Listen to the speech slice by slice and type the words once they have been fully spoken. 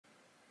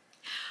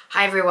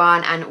Hi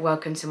everyone and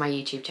welcome to my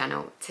YouTube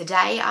channel.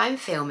 Today I'm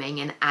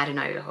filming an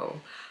Adanola haul.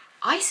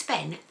 I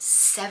spent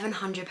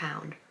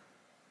 £700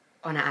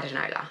 on an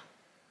Adanola.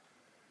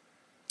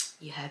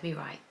 You heard me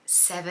right,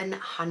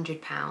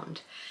 £700.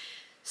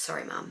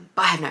 Sorry mum,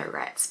 but I have no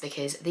regrets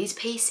because these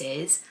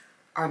pieces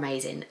are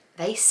amazing.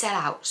 They sell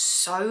out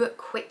so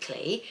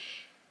quickly.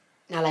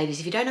 Now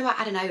ladies, if you don't know about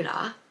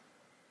Adanola,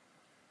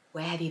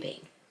 where have you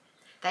been?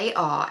 They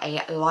are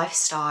a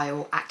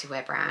lifestyle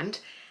activewear brand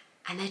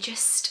and they're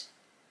just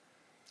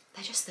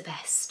the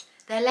best.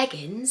 Their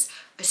leggings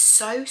are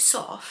so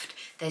soft,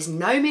 there's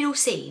no middle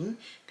seam,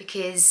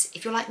 because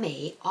if you're like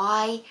me,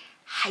 I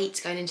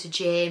hate going into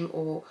gym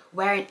or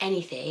wearing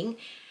anything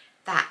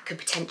that could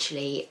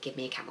potentially give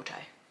me a camel toe,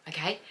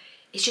 okay?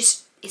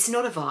 It's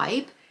not a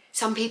vibe.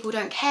 Some people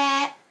don't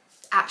care,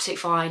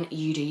 absolutely fine,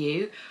 you do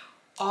you.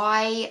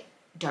 I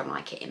don't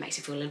like it, it makes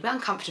me feel a little bit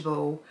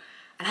uncomfortable.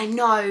 And I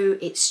know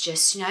it's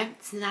just, you know,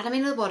 it's an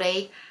anatomy of the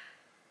body,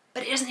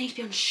 but it doesn't need to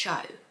be on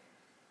show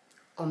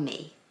on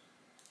me,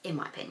 in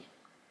my opinion.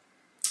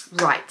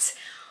 Right,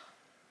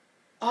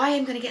 I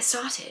am gonna get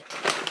started.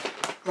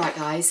 Right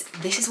guys,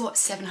 this is what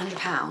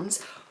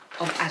 £700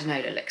 of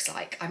Adanola looks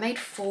like. I made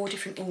 4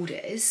 different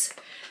orders.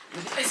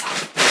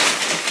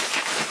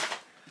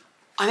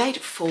 I made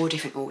 4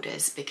 different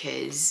orders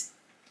because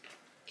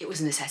it was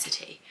a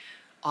necessity.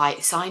 I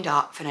signed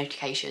up for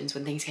notifications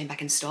when things came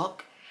back in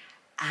stock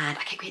and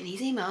I kept getting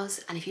these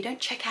emails, and if you don't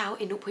check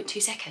out in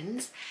 0.2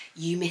 seconds,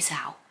 you miss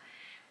out.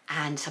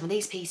 And some of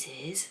these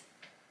pieces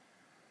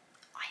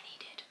I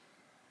needed.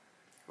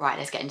 Right,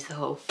 let's get into the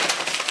haul.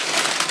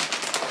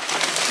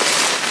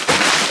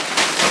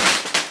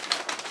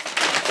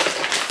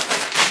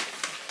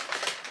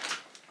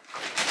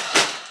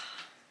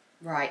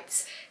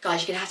 Right,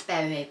 guys, you're gonna have to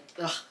bear with me.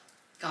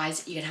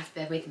 Guys, you're gonna have to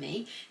bear with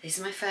me. This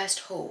is my first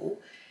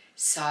haul,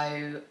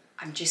 so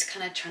I'm just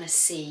kind of trying to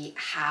see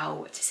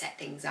how to set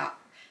things up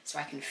so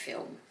I can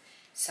film.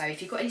 So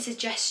if you've got any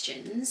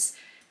suggestions,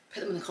 put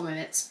them in the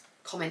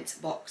comments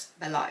box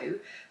below,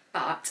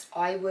 but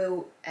I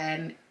will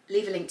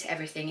leave a link to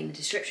everything in the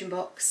description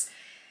box.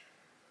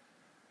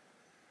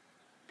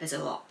 There's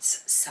a lot,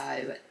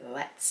 so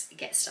let's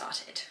get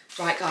started.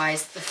 Right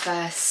guys, the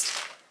first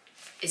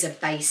is a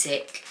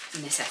basic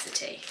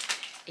necessity.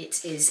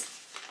 It is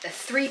a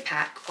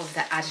 3-pack of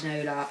the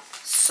Adanola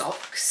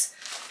socks.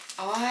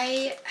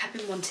 I have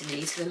been wanting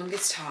these for the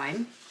longest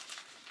time.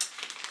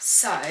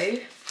 So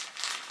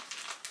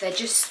they're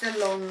just the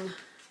long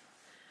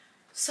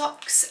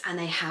socks and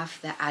they have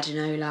the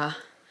Adanola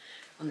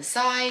on the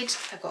side.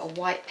 I've got a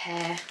white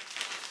pair,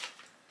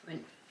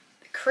 went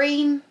the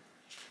cream,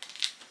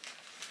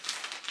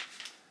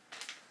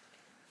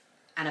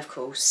 and of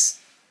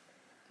course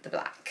the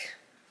black.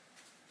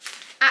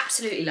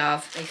 Absolutely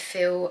love, they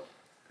feel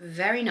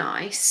very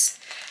nice,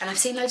 and I've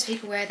seen loads of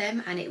people wear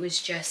them and it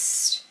was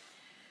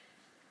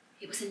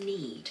a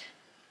need,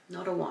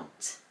 not a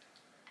want,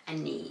 a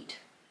need.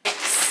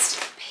 Next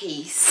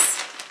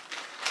piece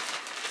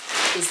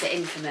is the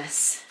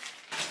infamous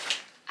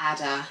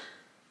Ada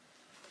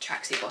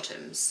tracksuit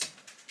bottoms.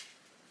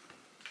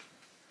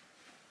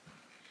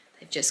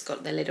 They've just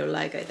got the little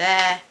logo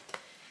there.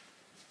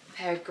 A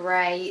pair of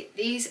grey.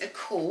 These are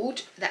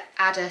called the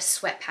Ada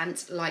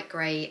Sweatpants Light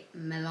Grey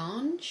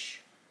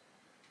Melange.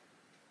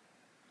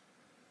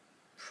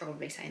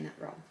 Probably saying that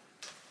wrong.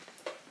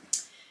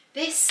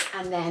 This,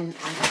 and then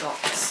I've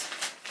got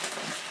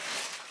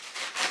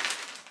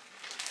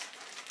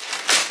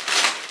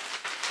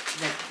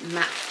the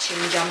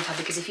matching jumper,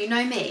 because if you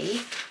know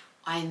me,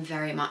 I'm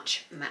very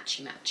much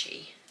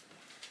matchy-matchy.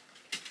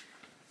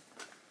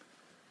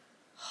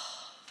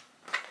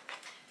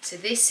 So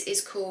this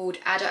is called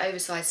Ada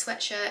Oversized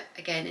Sweatshirt,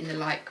 again in the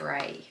light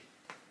grey.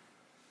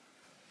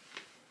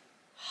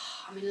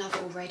 I'm in love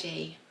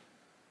already.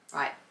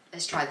 Right,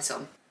 let's try this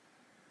on.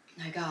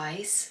 Now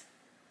guys,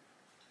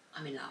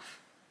 I'm in love.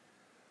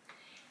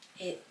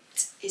 It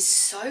is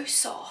so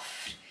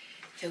soft,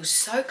 feels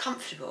so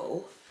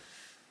comfortable,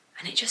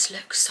 and it just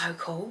looks so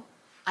cool.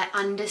 I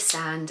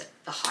understand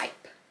the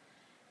hype,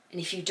 and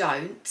if you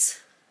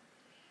don't,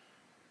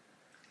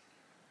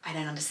 I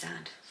don't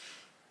understand,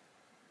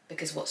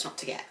 because what's not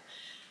to get?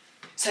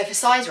 So for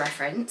size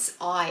reference,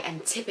 I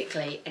am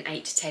typically an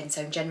 8 to 10,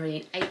 so I'm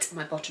generally an 8 on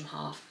my bottom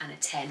half and a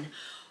 10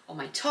 on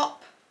my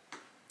top.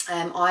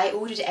 I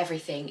ordered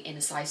everything in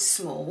a size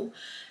small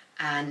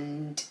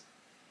and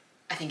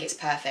I think it's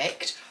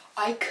perfect.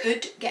 I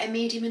could get a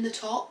medium in the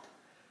top,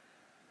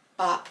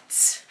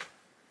 but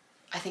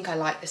I think I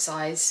like the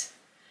size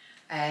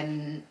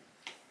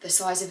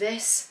of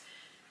this.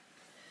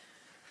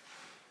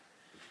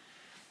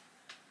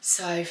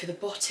 So for the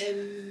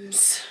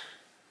bottoms,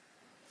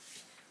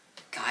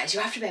 guys, you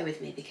have to bear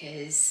with me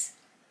because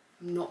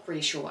I'm not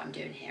really sure what I'm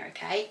doing here,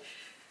 okay?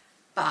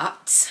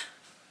 But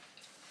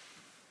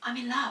I'm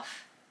in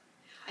love.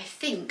 I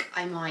think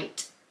I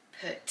might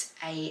put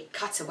a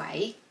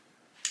cutaway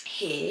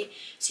here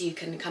so you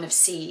can kind of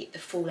see the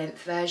full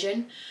length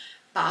version,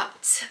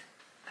 but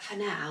for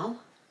now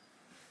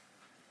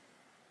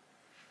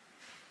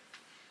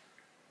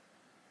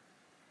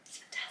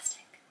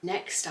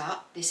Next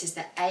up, this is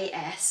the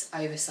AS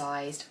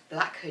oversized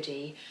black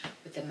hoodie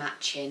with the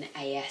matching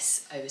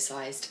AS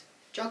oversized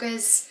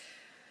joggers.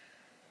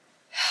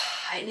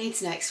 It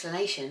needs no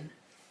explanation.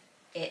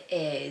 It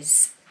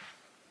is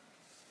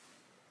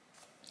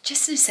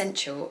just an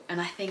essential, and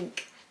I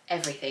think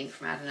everything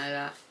from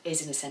Adanola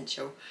is an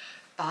essential,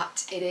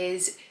 but it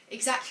is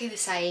exactly the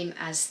same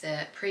as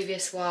the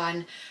previous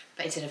one,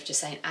 but instead of just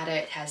saying Ado,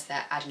 it has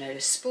the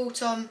Adanola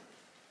Sport on.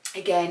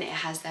 Again, it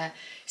has the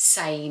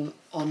same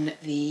on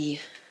the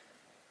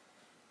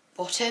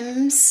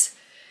bottoms,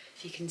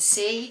 if you can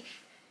see.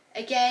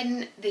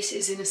 Again, this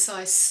is in a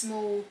size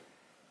small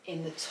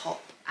in the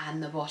top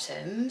and the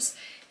bottoms,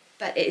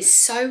 but it is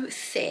so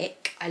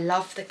thick. I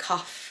love the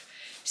cuff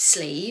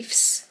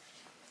sleeves,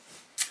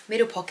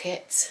 middle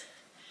pocket,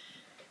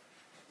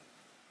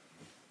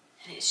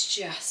 and it's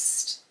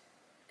just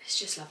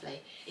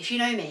lovely. If you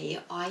know me,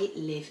 I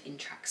live in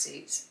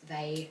tracksuits.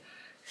 They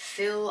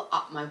fill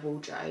up my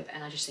wardrobe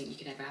and I just think you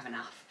can never have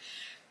enough.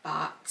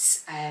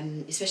 But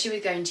especially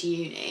with going to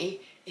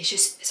uni, it's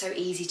just so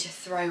easy to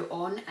throw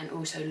on and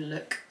also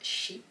look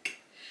chic.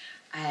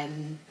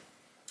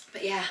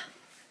 But yeah,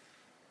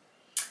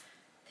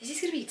 this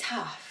is going to be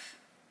tough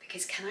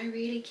because can I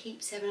really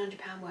keep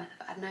 £700 worth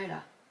of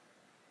Adanola?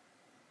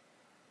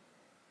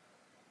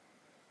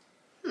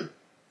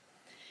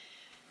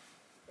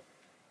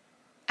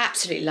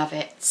 Absolutely love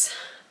it.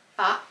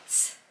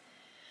 But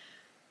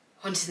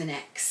on to the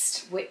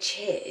next, which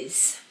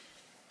is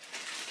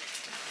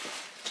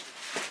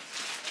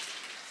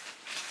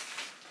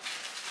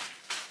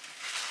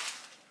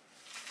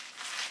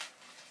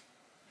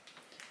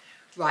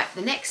right,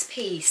 the next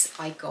piece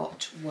I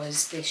got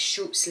was this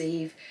short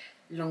sleeve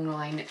long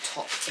line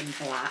top in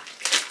black.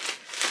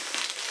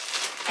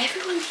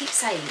 Everyone keeps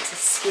saying it's a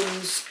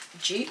Skims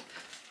dupe,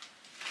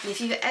 and if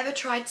you've ever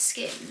tried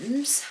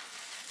Skims,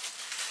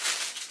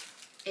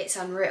 it's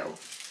unreal.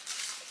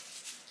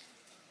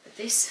 But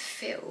this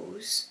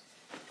feels,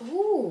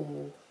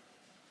 ooh,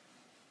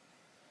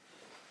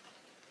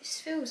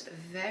 this feels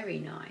very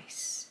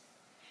nice.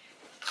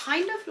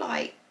 Kind of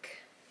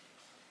like,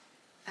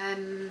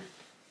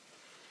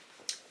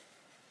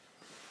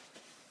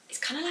 it's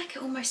kind of like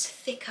an almost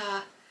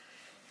thicker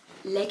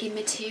legging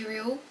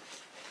material.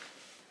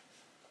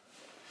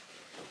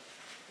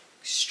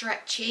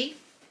 Stretchy.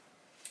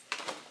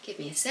 Give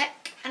me a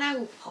sec and I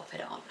will pop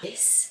it on.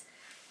 This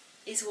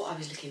is what I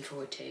was looking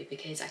forward to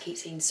because I keep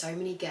seeing so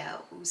many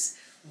girls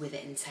with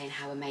it and saying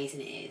how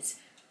amazing it is.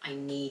 I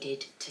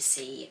needed to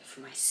see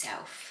for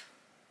myself.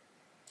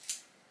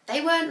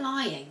 They weren't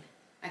lying,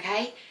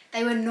 okay?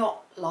 They were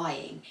not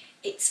lying.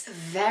 It's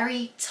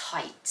very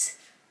tight,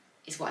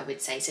 is what I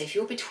would say. So if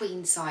you're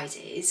between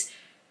sizes,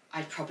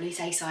 I'd probably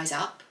say size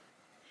up.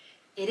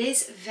 It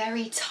is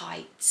very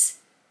tight,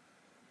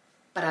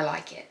 but I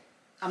like it.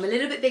 I'm a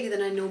little bit bigger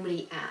than I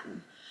normally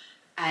am.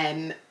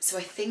 So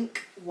I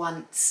think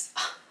once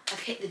I've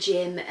hit the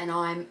gym and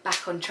I'm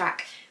back on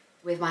track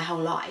with my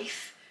whole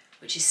life,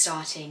 which is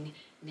starting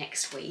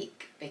next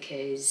week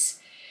because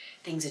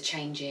things are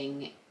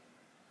changing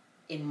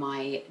in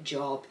my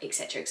job,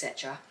 etc,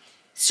 etc.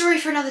 Story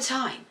for another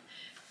time,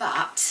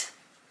 but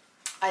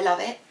I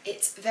love it.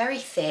 It's very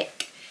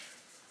thick.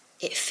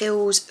 It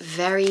feels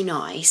very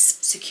nice,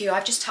 secure.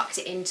 I've just tucked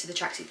it into the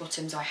tracksuit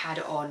bottoms I had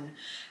on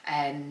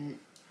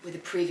with the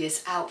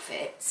previous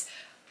outfits,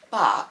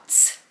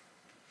 but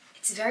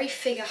it's very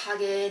figure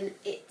hugging.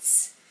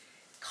 It's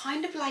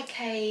kind of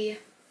like a, I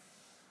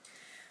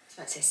was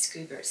about to say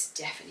scuba, it's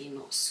definitely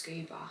not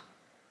scuba.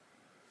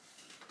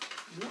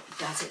 What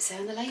does it say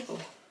on the label?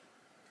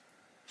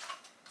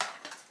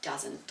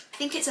 Doesn't. I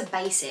think it's a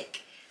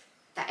basic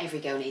that every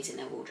girl needs in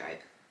their wardrobe.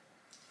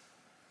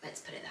 Let's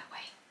put it that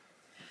way.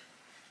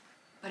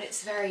 But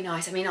it's very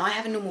nice. I mean, I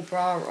have a normal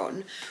bra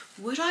on.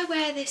 Would I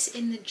wear this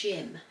in the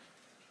gym?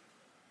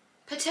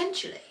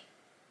 Potentially.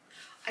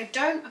 I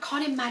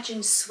can't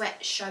imagine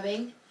sweat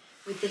showing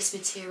with this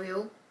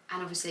material,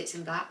 and obviously it's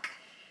in black.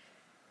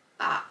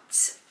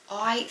 But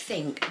I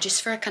think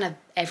just for a kind of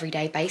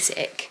everyday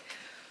basic,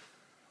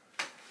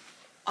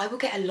 I will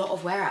get a lot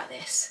of wear out of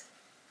this.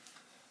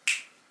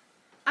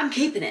 I'm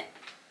keeping it.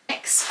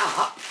 Next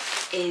up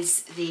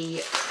is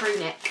the crew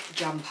neck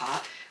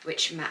jumper,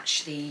 which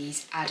match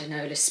these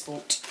Adanola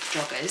Sport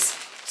joggers.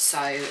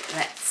 So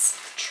let's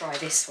try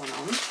this one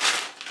on.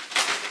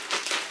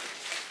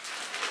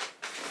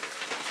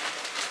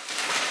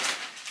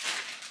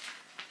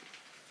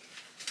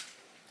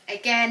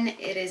 Again,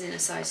 it is in a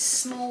size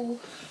small.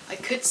 I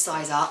could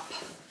size up.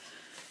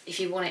 If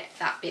you want it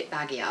that bit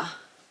baggier,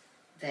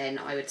 then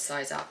I would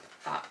size up,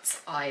 but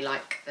I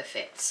like the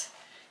fit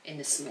in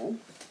the small.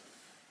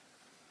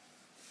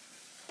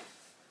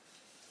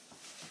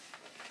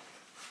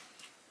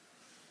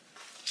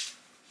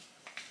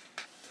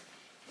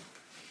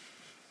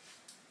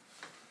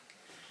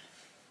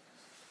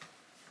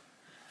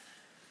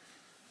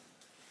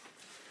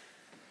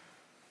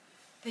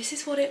 This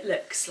is what it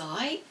looks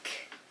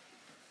like.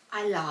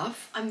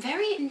 I'm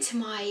very into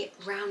my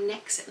round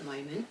necks at the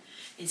moment.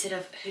 Instead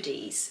of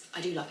hoodies,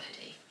 I do love a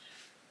hoodie,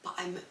 but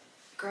I'm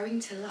growing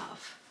to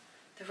love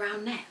the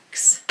round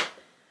necks.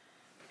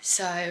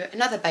 So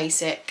another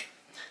classic.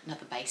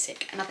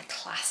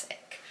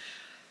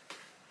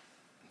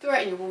 Throw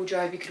it in your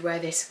wardrobe. You could wear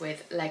this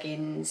with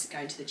leggings,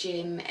 going to the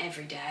gym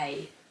every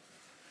day.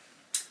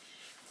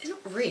 There's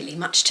not really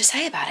much to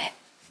say about it.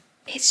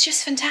 It's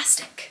just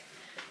fantastic.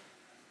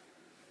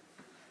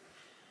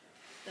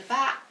 The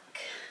back.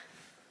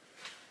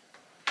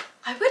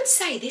 I would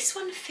say this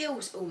one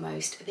feels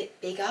almost a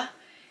bit bigger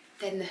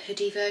than the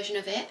hoodie version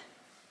of it.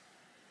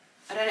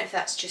 I don't know if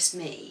that's just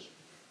me,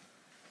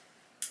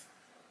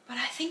 but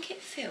I think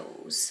it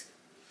feels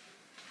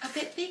a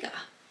bit bigger.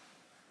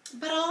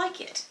 But I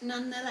like it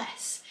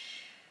nonetheless.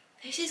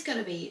 This is going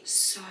to be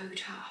so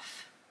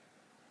tough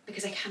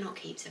because I cannot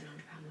keep £700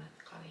 worth,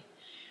 Chloe.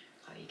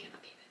 Chloe, you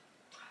cannot keep it.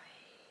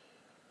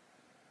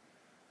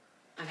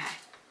 Chloe. Okay.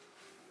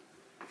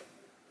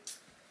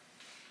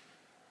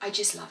 I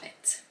just love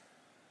it.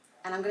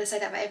 And I'm going to say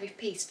that about every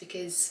piece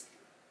because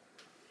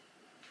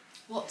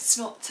what's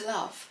not to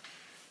love?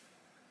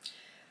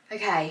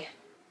 Okay,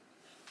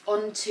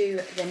 on to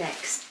the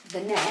next.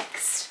 The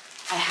next,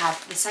 I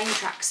have the same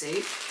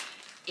tracksuit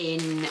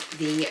in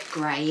the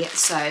grey.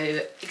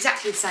 So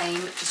exactly the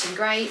same, just in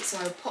grey. So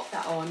I'll pop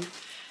that on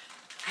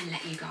and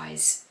let you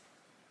guys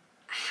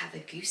have a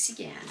goosey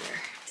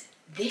gander.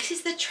 This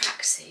is the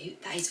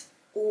tracksuit that is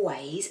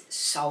always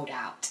sold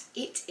out.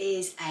 It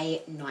is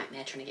a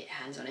nightmare trying to get your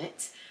hands on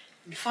it.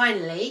 And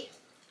finally,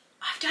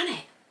 I've done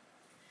it.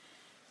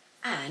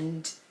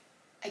 And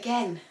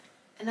again,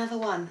 another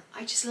one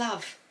I just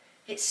love.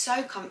 It's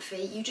so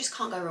comfy, you just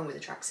can't go wrong with a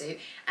tracksuit.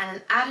 And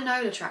an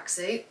Adanola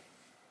tracksuit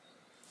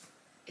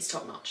is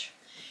top notch.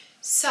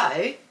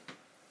 So,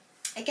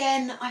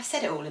 again, I've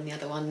said it all in the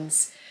other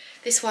ones.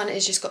 This one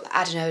has just got the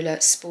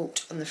Adanola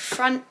Sport on the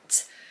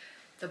front.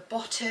 The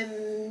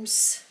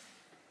bottoms,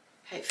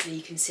 hopefully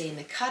you can see in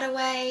the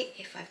cutaway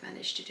if I've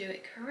managed to do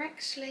it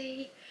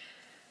correctly.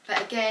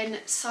 But again,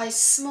 size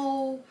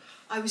small.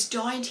 I was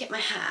dying to get my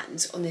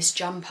hands on this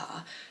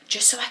jumper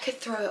just so I could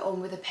throw it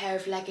on with a pair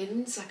of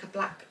leggings, like a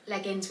black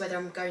leggings, whether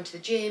I'm going to the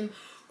gym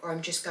or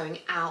I'm just going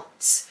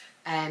out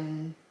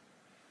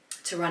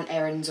to run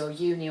errands or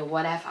uni or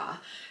whatever.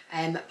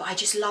 But I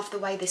just love the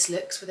way this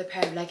looks with a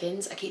pair of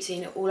leggings. I keep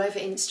seeing it all over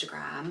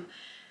Instagram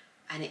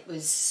and it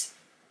was,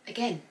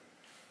 again,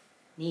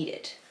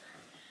 needed.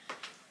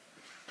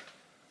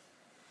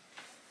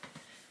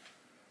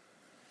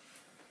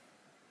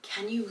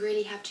 Can you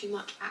really have too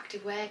much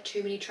activewear,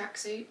 too many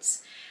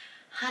tracksuits?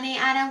 Honey,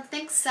 I don't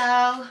think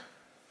so.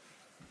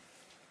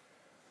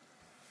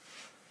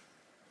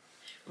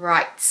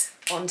 Right,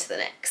 on to the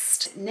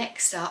next.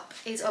 Next up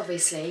is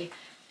obviously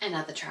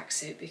another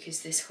tracksuit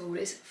because this haul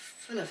is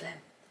full of them.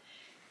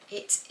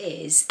 It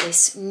is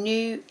this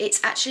new,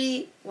 it's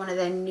actually one of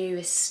their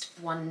newest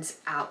ones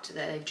out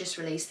that they've just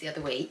released the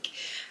other week.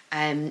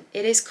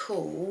 It is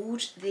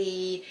called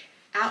the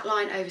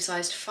Outline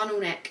Oversized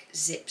Funnel Neck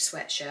Zip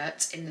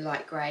Sweatshirt in the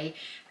light grey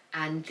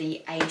and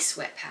the A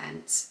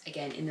Sweatpants,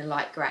 again in the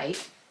light grey.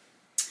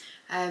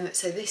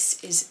 So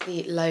this is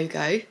the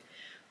logo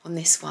on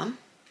this one.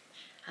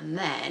 And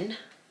then,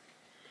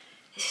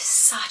 this is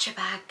such a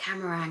bad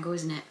camera angle,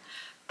 isn't it?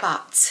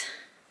 But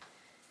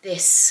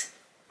this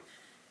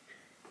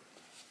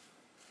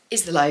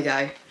is the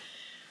logo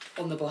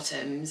on the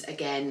bottoms.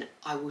 Again,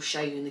 I will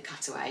show you in the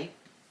cutaway.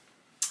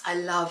 I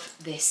love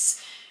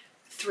this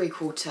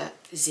 3/4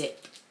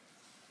 zip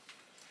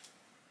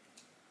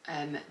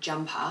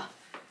jumper.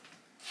 You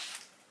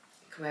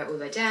can wear it all the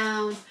way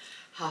down,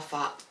 half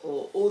up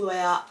or all the way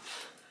up.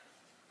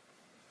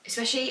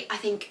 Especially I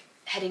think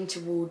heading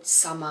towards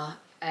summer,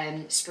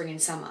 spring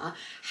and summer,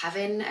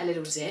 having a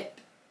little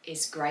zip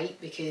is great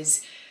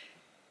because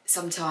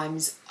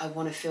sometimes I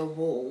want to feel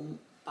warm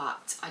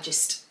but I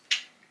just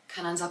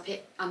can unzip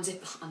it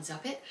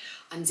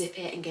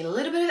and get a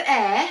little bit of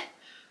air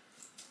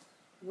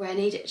where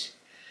needed.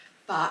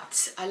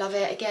 But I love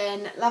it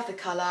again, love the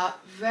colour,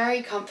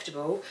 very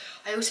comfortable.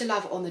 I also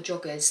love on the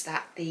joggers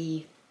that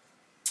the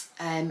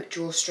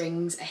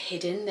drawstrings are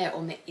hidden, they're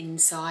on the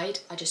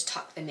inside. I just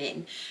tuck them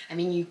in. I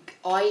mean,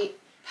 I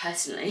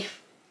personally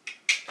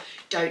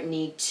don't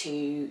need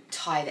to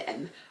tie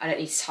them. I don't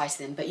need to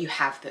tighten them, but you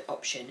have the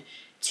option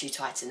to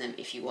tighten them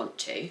if you want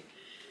to.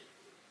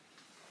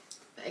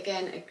 But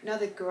again,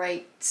 another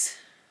great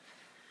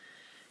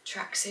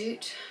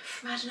tracksuit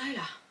from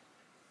Adanola.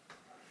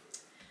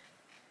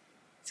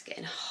 It's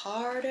getting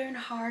harder and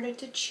harder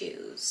to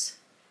choose.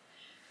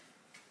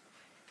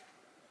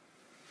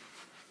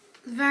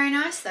 Very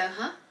nice though,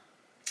 huh?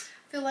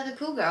 Feel like a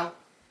cool girl.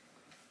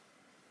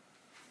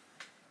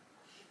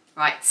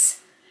 Right.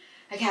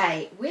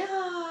 Okay,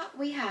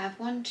 we have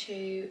 1,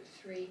 2,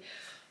 3,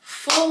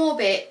 4 more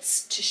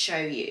bits to show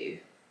you.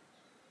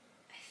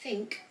 I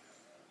think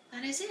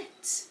that is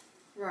it.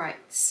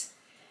 Right.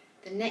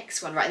 The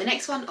next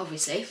one,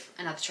 obviously,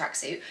 another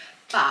tracksuit,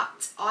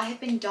 but I have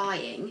been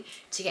dying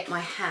to get my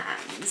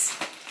hands.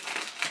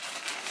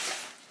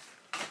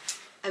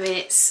 I mean,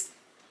 it's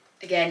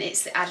the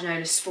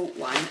Adanola Sport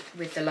one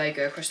with the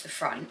logo across the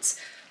front.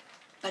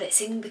 but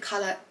it's in the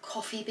colour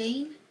Coffee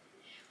Bean.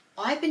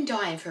 I've been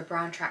dying for a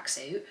brown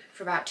tracksuit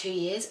for about 2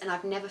 years and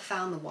I've never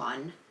found the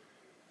one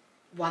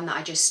that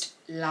I just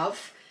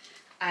love.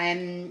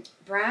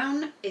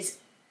 Brown is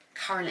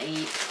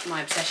currently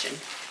my obsession.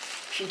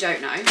 If you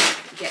don't know, you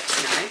get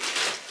to know.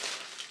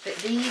 But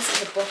these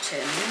are the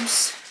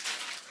bottoms.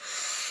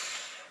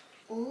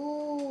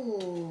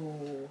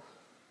 Ooh.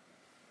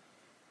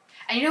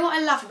 And you know what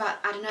I love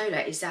about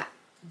Adanola is that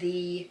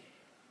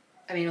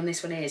on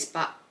this one is,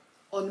 but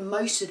on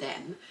most of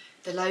them,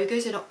 the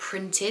logos are not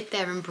printed,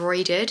 they're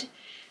embroidered.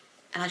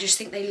 And I just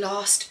think they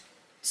last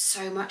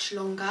so much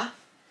longer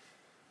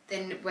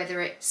than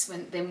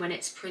when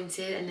it's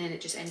printed and then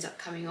it just ends up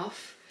coming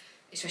off,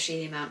 especially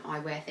the amount I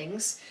wear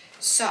things.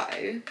 So,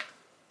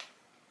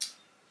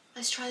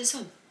 let's try this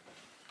on.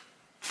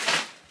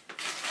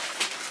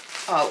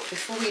 Oh,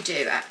 before we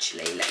do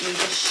actually, let me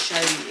just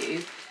show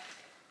you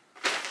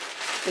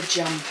the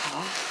jumper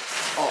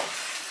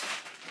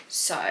off.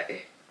 So,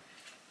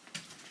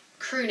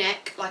 crew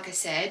neck, like I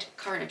said,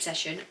 current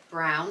obsession,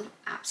 brown,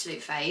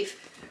 absolute fave.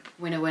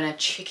 Winner, winner,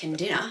 chicken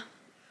dinner.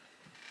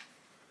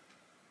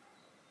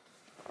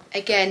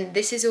 Again,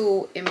 this is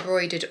all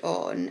embroidered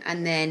on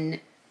and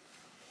then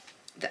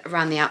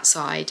around the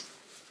outside.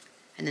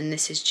 And then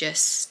this is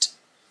just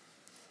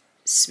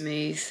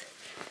smooth.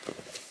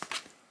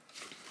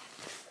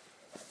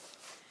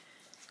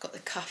 Got the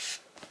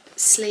cuff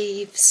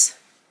sleeves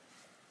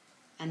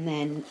and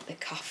then the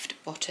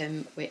cuffed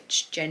bottom,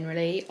 which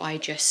generally I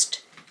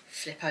just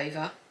flip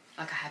over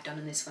like I have done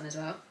in this one as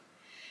well.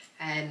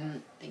 I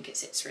think it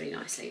sits really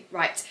nicely.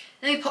 Right,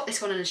 let me pop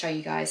this one on and show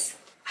you guys.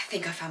 I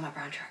think I found my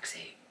brown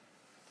tracksuit.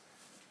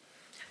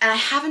 And I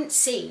haven't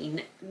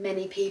seen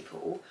many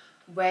people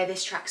wear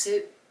this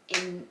tracksuit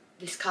in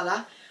this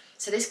colour.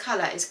 So this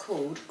colour is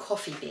called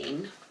Coffee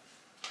Bean.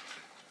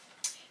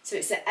 So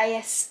it's the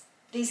AS,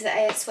 these are the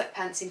AS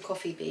sweatpants in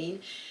Coffee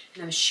Bean.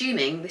 And I'm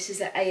assuming this is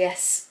the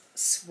AS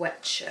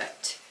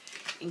sweatshirt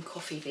in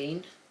Coffee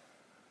Bean.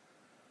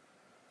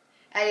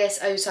 AS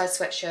oversized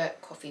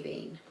sweatshirt, Coffee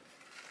Bean.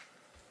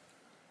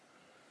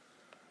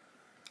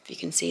 If you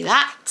can see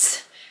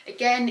that.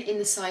 Again, in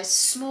the size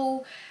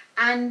small.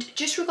 And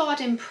just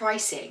regarding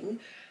pricing,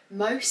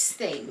 most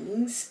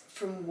things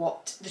from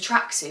what the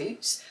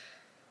tracksuits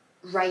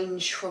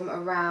range from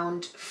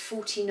around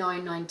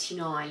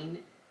 $49.99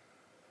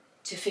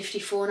 to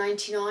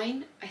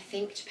 $54.99, I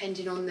think,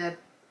 depending on the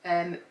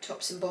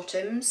tops and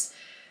bottoms.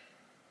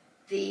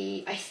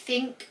 I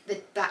think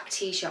the black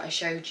t-shirt I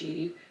showed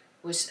you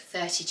was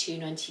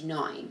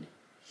 $32.99.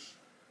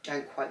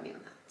 Don't quote me on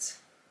that.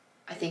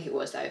 I think it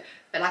was though.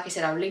 But like I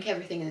said, I'll link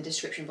everything in the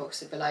description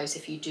box below, so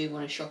if you do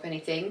want to shop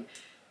anything,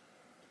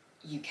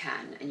 you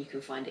can, and you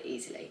can find it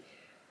easily.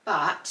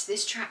 But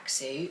this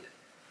tracksuit,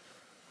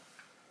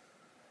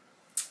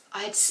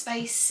 I had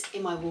space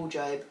in my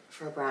wardrobe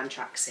for a brown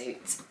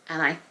tracksuit,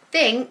 and I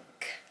think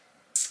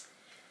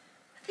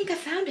I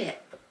found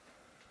it.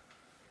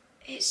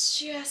 It's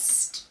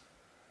just,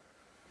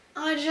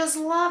 I just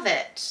love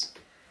it.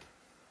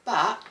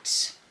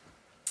 But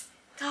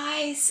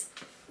guys,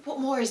 what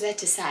more is there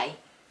to say,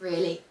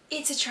 really?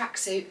 It's a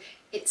tracksuit.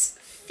 It's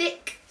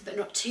thick, but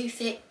not too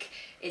thick.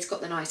 It's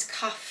got the nice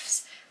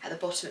cuffs at the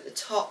bottom, at the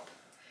top.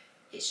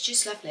 It's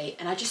just lovely,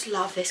 and I just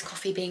love this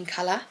coffee bean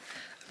colour.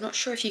 I'm not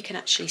sure if you can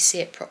actually see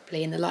it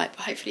properly in the light,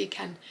 but hopefully you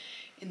can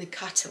in the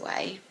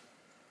cutaway.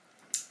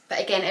 But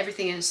again,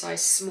 everything in a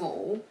size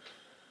small.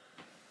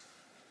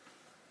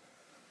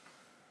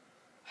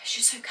 It's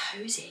just so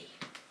cosy.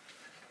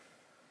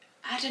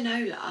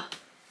 Adanola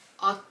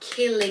are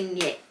killing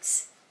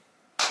it.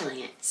 Killing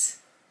it.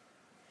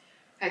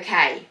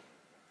 Okay.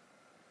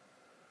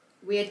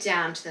 We are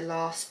down to the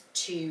last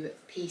two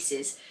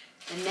pieces.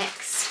 The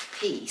next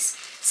piece.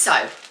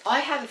 So, I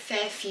have a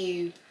fair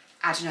few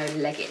Adanola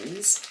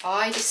leggings.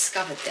 I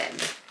discovered them,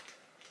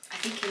 I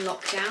think in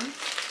lockdown.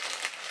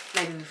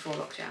 Maybe before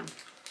lockdown.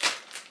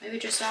 Maybe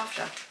just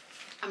after.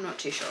 I'm not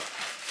too sure.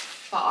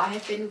 But I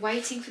have been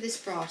waiting for this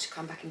bra to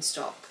come back in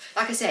stock.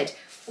 Like I said,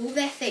 all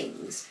their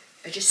things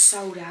are just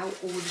sold out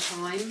all the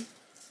time.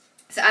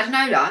 So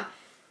Adanola,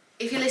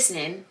 if you're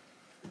listening,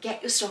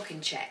 get your stock in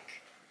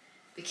check,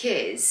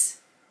 because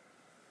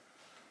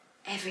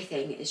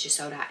everything is just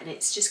sold out, and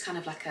it's just kind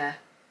of like a,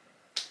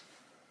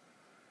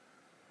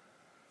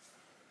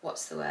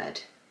 what's the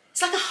word?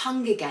 It's like a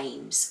Hunger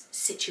Games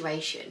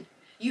situation.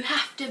 You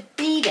have to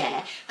be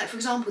there. Like for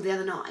example, the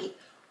other night,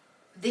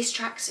 this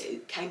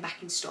tracksuit came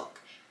back in stock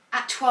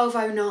at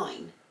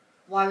 12:09.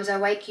 Why was I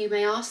awake, you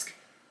may ask?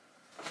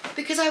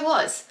 Because I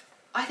was.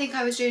 I think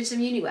I was doing some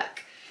uni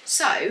work.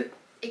 So,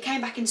 it came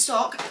back in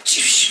stock,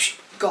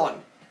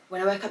 gone.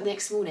 When I woke up the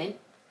next morning,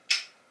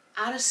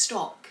 out of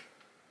stock.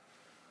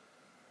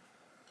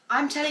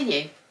 I'm telling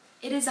you,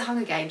 it is the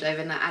Hunger Games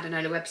over in that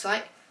Adanola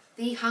website.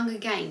 The Hunger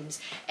Games.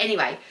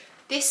 Anyway,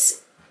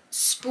 this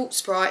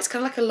sports bra, it's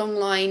kind of like a long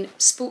line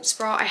sports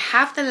bra. I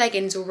have the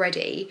leggings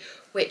already,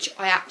 which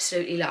I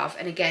absolutely love.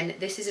 And again,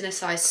 this is in a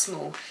size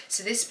small.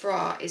 So this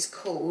bra is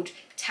called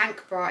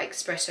Tank Bra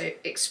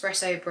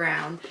Espresso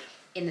Brown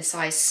in the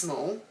size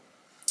small.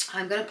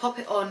 I'm going to pop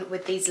it on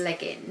with these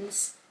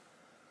leggings.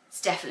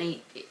 It's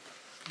definitely,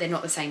 they're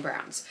not the same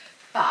browns,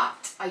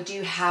 but I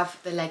do have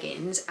the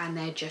leggings and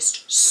they're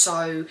just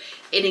so,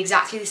 in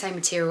exactly the same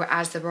material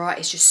as the bra.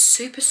 It's just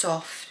super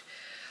soft.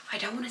 I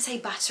don't want to say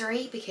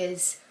buttery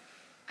because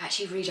I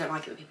actually really don't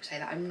like it when people say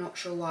that. I'm not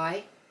sure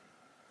why.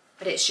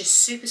 But it's just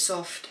super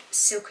soft,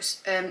 silky,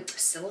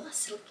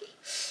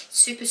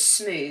 super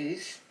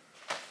smooth.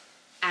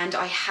 And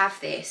I have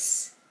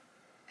this,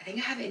 I think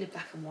I have it in a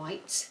black and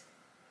white.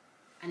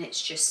 And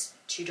it's just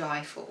to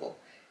die for.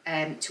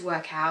 To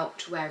work out,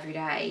 to wear every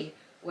day,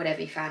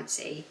 whatever you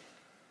fancy.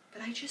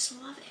 But I just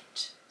love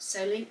it.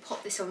 So let me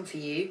pop this on for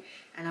you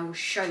and I will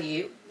show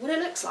you what it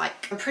looks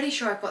like. I'm pretty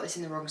sure I've got this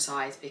in the wrong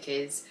size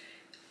because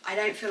I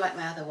don't feel like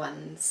my other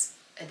ones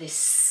are this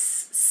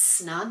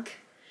snug.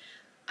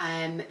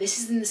 This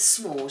is in the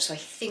small, so I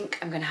think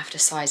I'm gonna have to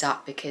size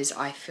up because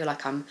I feel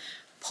like I'm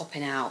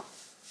popping out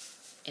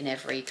in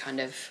every kind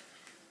of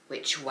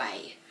which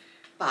way.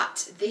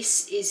 But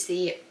this is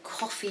the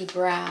coffee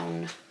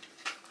brown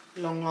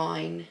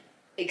longline,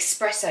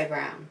 espresso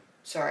brown,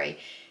 sorry,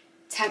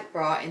 tank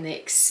bra in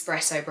the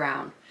espresso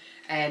brown.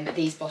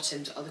 These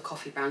bottoms are the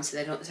coffee brown, so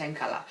they're not the same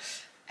colour.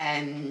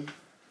 And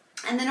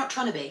they're not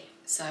trying to be,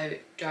 so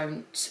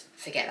don't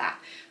forget that.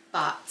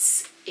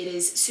 But it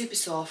is super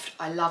soft,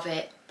 I love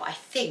it, but I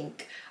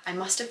think I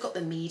must have got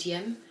the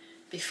medium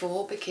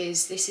before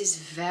because this is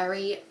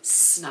very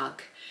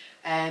snug.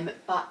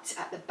 But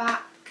at the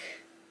back,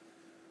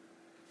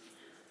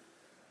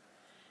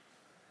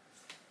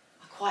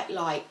 I quite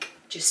like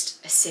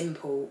just a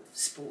simple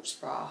sports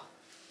bra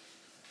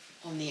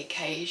on the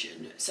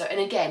occasion. So, and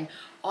again,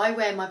 I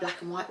wear my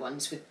black and white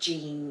ones with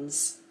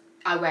jeans.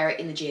 I wear it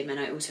in the gym and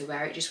I also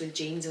wear it just with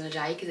jeans on a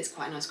day because it's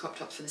quite a nice crop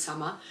top for the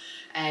summer.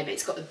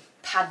 It's got the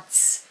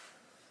pads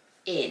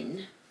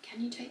in.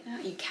 Can you take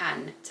that? You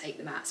can take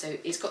them out. So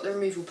it's got the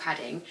removable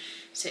padding.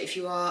 So if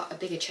you are a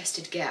bigger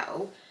chested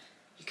girl,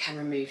 you can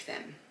remove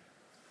them.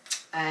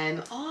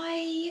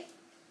 I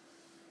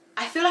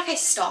feel like I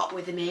start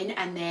with them in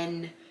and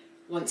then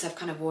once I've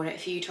kind of worn it a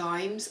few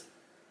times,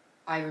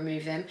 I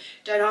remove them.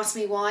 Don't ask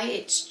me why,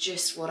 it's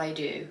just what I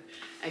do,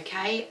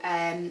 okay?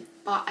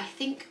 But I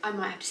think I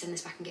might have to send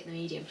this back and get the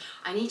medium.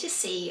 I need to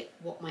see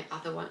what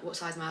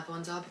size my other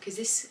ones are because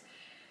this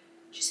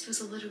just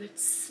feels a little bit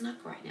snug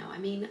right now. I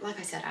mean, like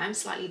I said, I am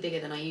slightly bigger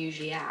than I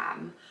usually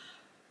am,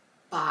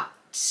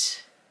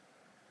 but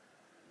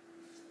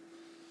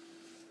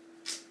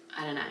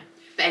I don't know.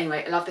 But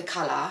anyway, I love the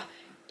colour.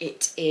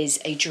 It is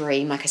a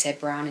dream. Like I said,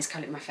 brown is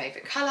kind of my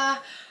favourite colour.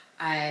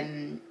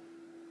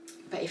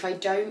 But if I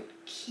don't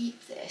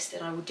keep this,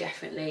 then I will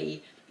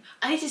definitely...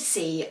 I need to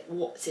see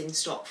what's in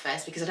stock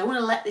first because I don't want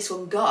to let this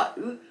one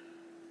go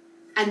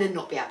and then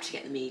not be able to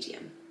get the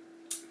medium.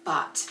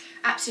 But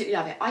absolutely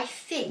love it. I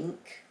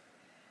think...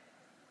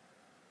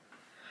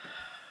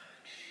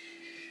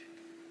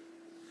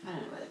 I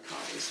don't know where the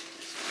card is.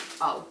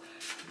 Oh.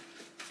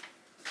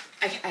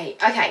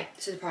 Okay,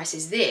 so the price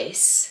is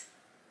this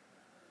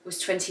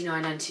was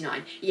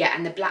 $29.99. Yeah,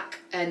 and the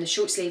black and the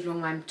short sleeve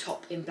long line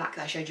top in black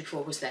that I showed you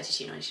before was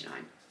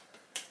 $32.99.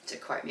 So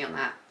quote me on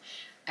that.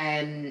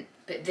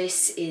 But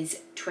this is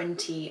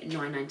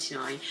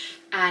 $29.99.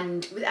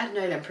 And with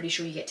Adanola, I'm pretty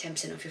sure you get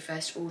 10% off your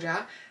first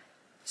order.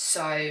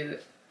 So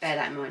bear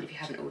that in mind if you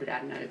haven't ordered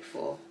Adanola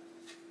before.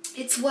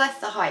 It's worth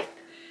the hype.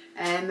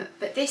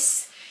 But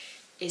this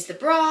is the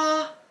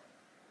bra.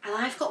 And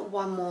I've got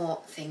one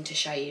more thing to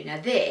show you. Now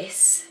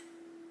this,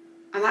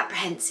 I'm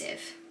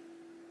apprehensive.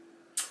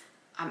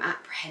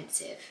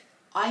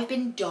 I've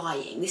been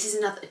dying. This is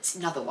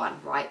another one,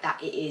 right?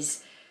 That it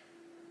is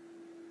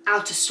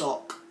out of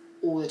stock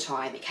all the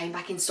time. It came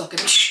back in stock in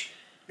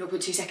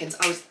 0.2 seconds.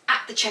 I was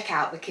at the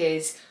checkout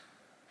because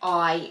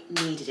I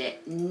needed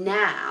it.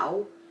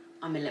 Now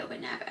I'm a little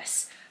bit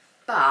nervous.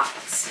 But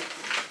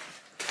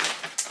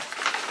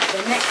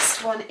the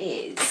next one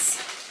is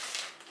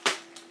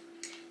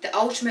the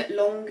ultimate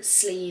long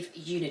sleeve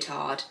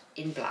unitard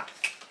in black.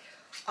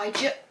 I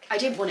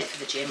didn't want it for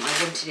the gym,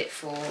 I wanted it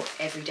for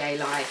everyday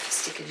life.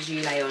 Stick a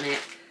gilet on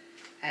it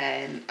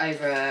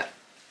over a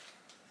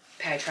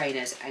pair of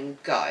trainers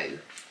and go.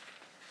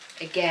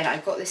 Again, I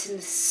got this in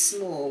the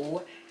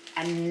small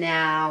and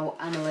now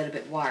I'm a little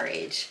bit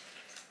worried.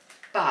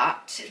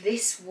 But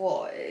this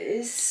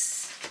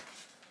was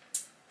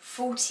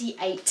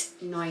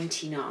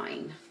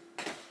 $48.99.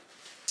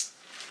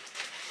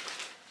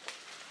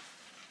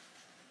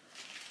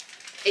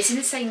 It's in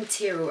the same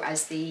material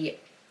as the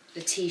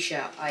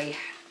t-shirt I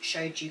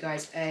showed you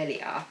guys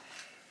earlier.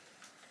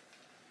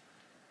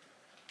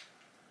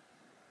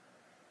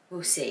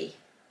 We'll see.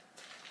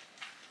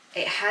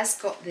 It has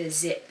got the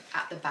zip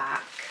at the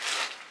back.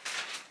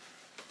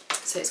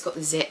 So it's got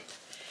the zip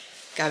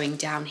going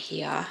down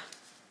here.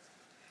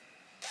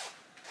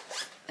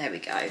 There we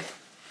go.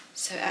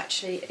 So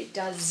actually it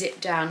does zip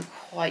down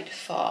quite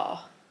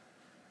far.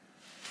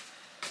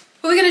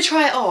 But we're going to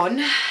try it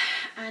on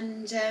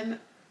and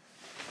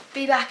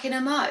be back in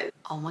a mo.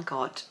 Oh my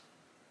God,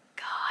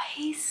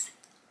 guys,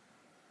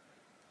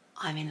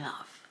 I'm in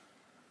love.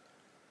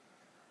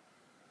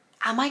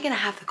 Am I gonna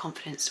have the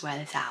confidence to wear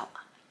this out?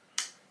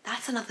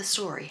 That's another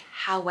story.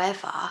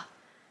 However, I'm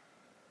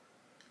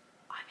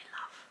in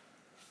love.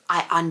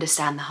 I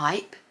understand the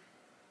hype.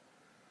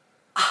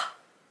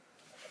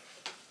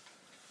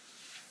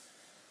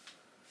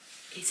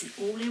 It's an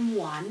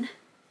all-in-one.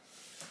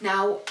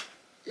 Now,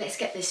 let's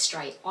get this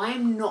straight. I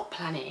am not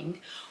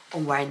planning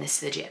on wearing this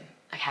to the gym,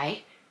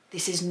 okay?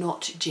 This is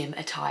not gym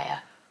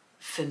attire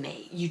for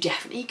me. You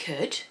definitely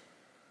could.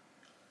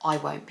 I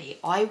won't be.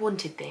 I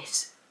wanted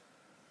this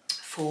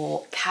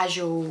for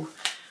casual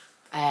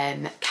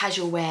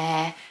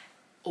wear,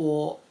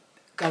 or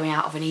going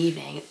out of an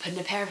evening, putting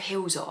a pair of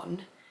heels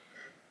on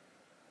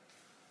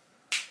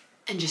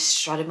and just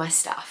strutting my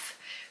stuff.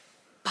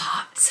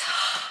 But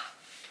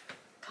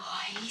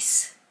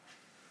guys,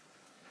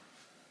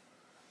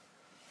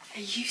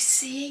 are you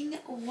seeing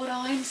what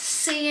I'm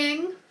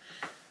seeing?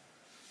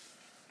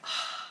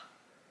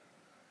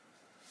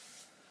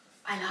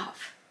 I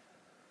love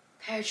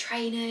pair of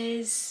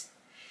trainers,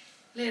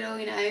 little,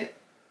 you know,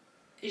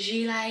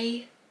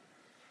 gilet,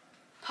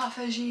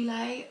 puffer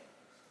gilet.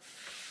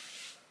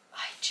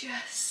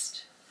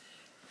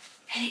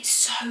 And it's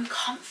so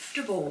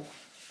comfortable,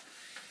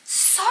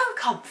 so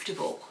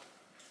comfortable.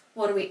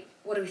 What are we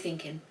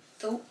thinking?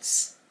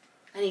 Thoughts?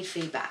 I need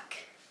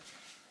feedback.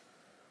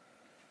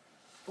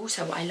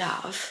 Also, what I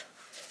love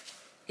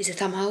is the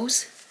thumb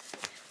holes.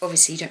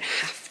 Obviously, you don't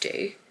have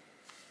to.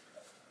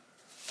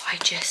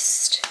 But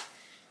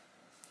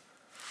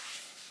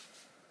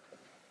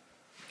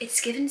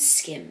it's given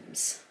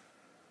Skims.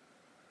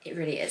 It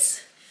really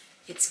is.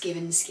 It's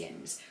given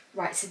Skims.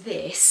 Right, so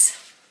this,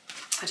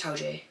 I told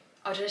you.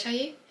 Oh, did I tell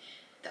you?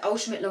 The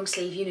ultimate long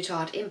sleeve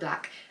unitard in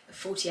black,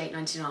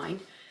 $48.99.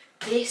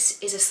 This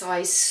is a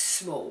size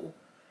small,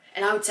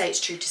 and I would say it's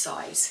true to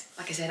size.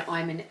 Like I said,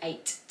 I'm an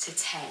 8 to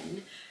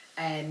 10.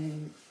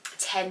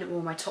 10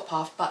 more my top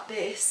half, but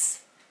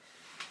this,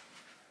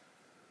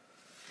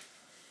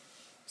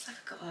 it's like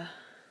I've got a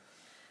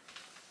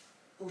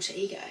alter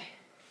ego.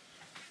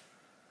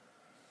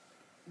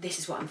 This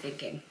is what I'm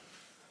thinking.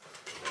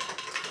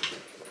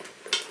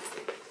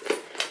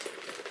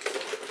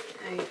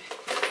 No,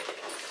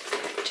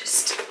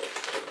 just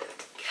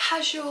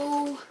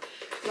casual,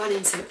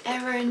 running some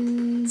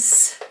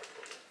errands,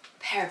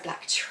 pair of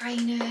black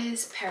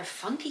trainers, pair of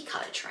funky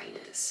colour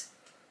trainers.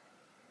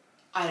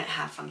 I don't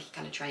have funky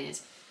colour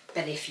trainers,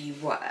 but if you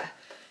were,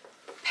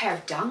 pair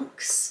of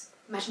Dunks.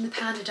 Imagine the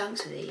panda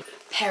Dunks with these.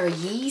 Pair of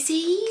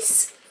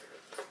Yeezys,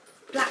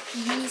 black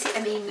Yeezy.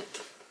 I mean,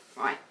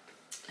 right.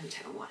 Let me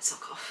take my white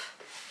sock off.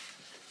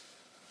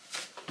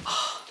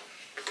 Oh,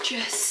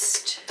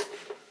 just,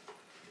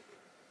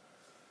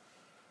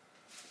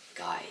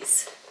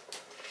 guys,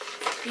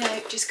 you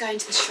know, just going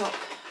to the shop,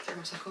 throw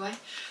my sock away,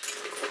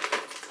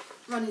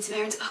 running some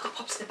errands. I've got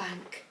pops to the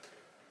bank,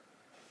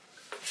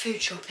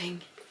 food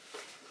shopping.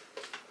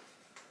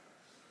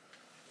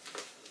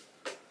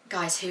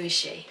 Guys, who is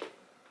she?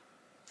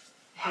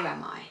 Who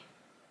am I?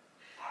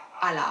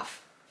 I love.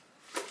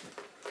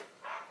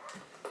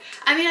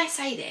 I mean, I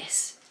say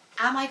this,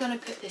 am I gonna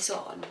put this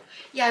on?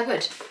 Yeah, I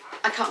would.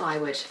 I can't lie, I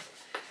would.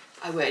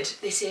 I would.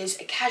 This is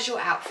a casual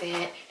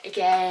outfit.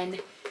 Again,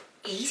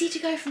 easy to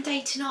go from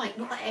day to night.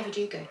 Not that I ever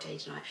do go day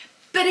to night.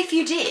 But if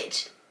you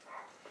did,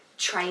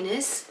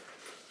 trainers,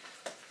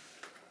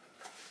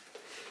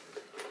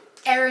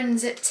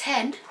 errands at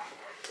 10,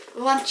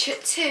 lunch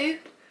at 2,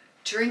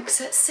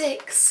 drinks at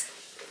 6.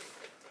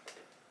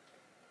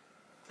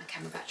 My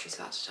camera battery's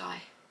about to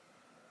die.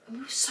 And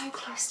we were so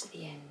close to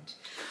the end.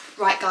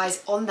 Right,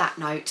 guys, on that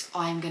note,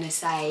 I'm going to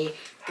say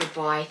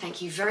goodbye.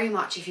 Thank you very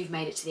much if you've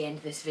made it to the end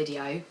of this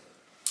video.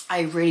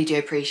 I really do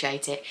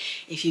appreciate it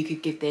if you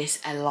could give this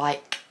a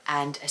like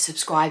and a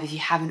subscribe if you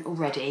haven't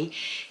already.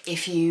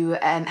 If you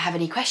have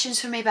any questions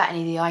for me about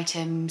any of the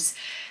items,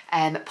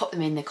 pop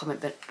them in the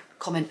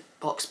comment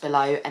box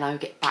below and I will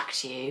get back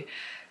to you.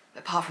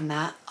 But apart from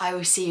that, I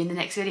will see you in the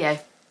next video.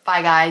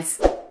 Bye, guys.